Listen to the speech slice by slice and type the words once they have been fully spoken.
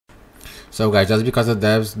So guys, just because the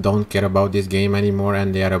devs don't care about this game anymore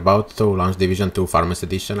and they are about to launch Division 2 Farmers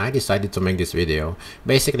Edition, I decided to make this video.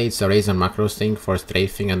 Basically it's a raise and macros thing for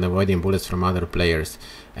strafing and avoiding bullets from other players.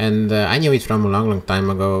 And I knew it from a long time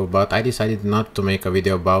ago, but I decided not to make a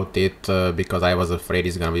video about it because I was afraid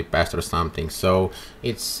it's gonna be patched or something. So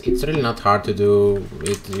it's really not hard to do.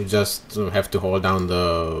 You just have to hold down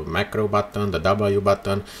the macro button, the W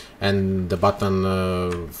button, and the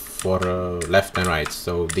button for left and right.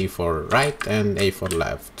 So D for right and A for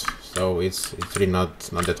left. So it's really not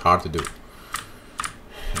that hard to do.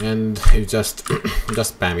 And you just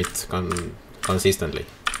spam it consistently.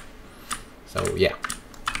 So yeah.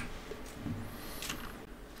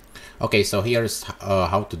 Okay, so here's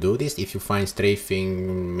how to do this. If you find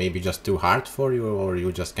strafing maybe just too hard for you or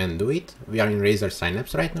you just can't do it, we are in Razer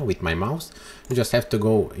Synapse right now with my mouse. You just have to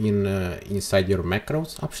go in inside your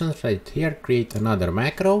macros options right here, create another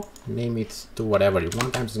macro, name it to whatever you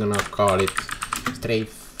want. I'm just gonna call it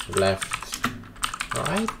strafe left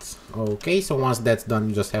right. Okay, so once that's done,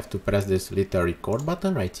 you just have to press this little record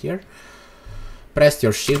button right here. Press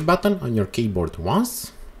your shift button on your keyboard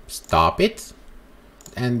once, stop it.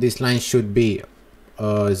 And this line should be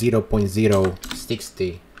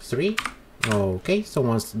 0.063. Okay, so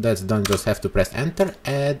once that's done, just have to press enter,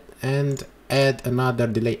 add another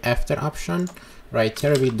delay after option right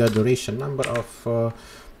here with the duration number of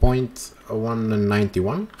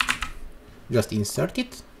 0.191. Just insert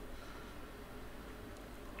it.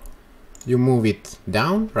 You move it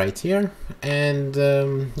down right here, and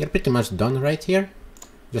you're pretty much done right here.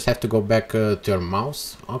 Just have to go back to your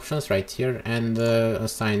mouse options right here and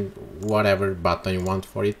assign whatever button you want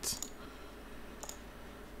for it.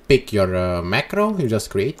 Pick your macro, you just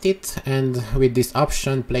create it, and with this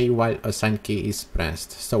option, play while assign key is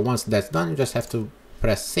pressed. So once that's done, you just have to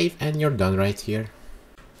press save and you're done right here.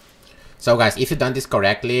 So guys, if you've done this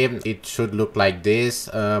correctly, it should look like this.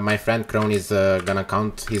 My friend Crone is gonna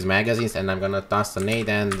count his magazines and I'm gonna toss a nade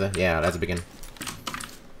and yeah, let's begin.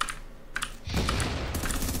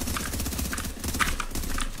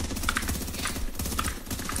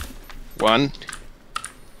 1,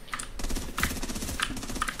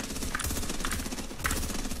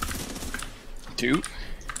 2,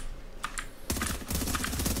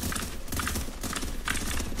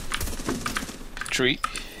 3,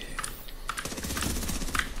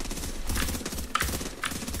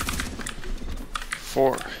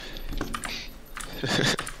 4,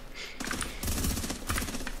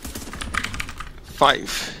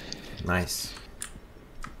 5. Nice.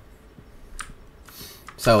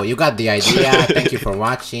 So you got the idea. Thank you for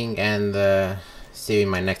watching and see you in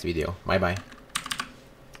my next video. Bye bye.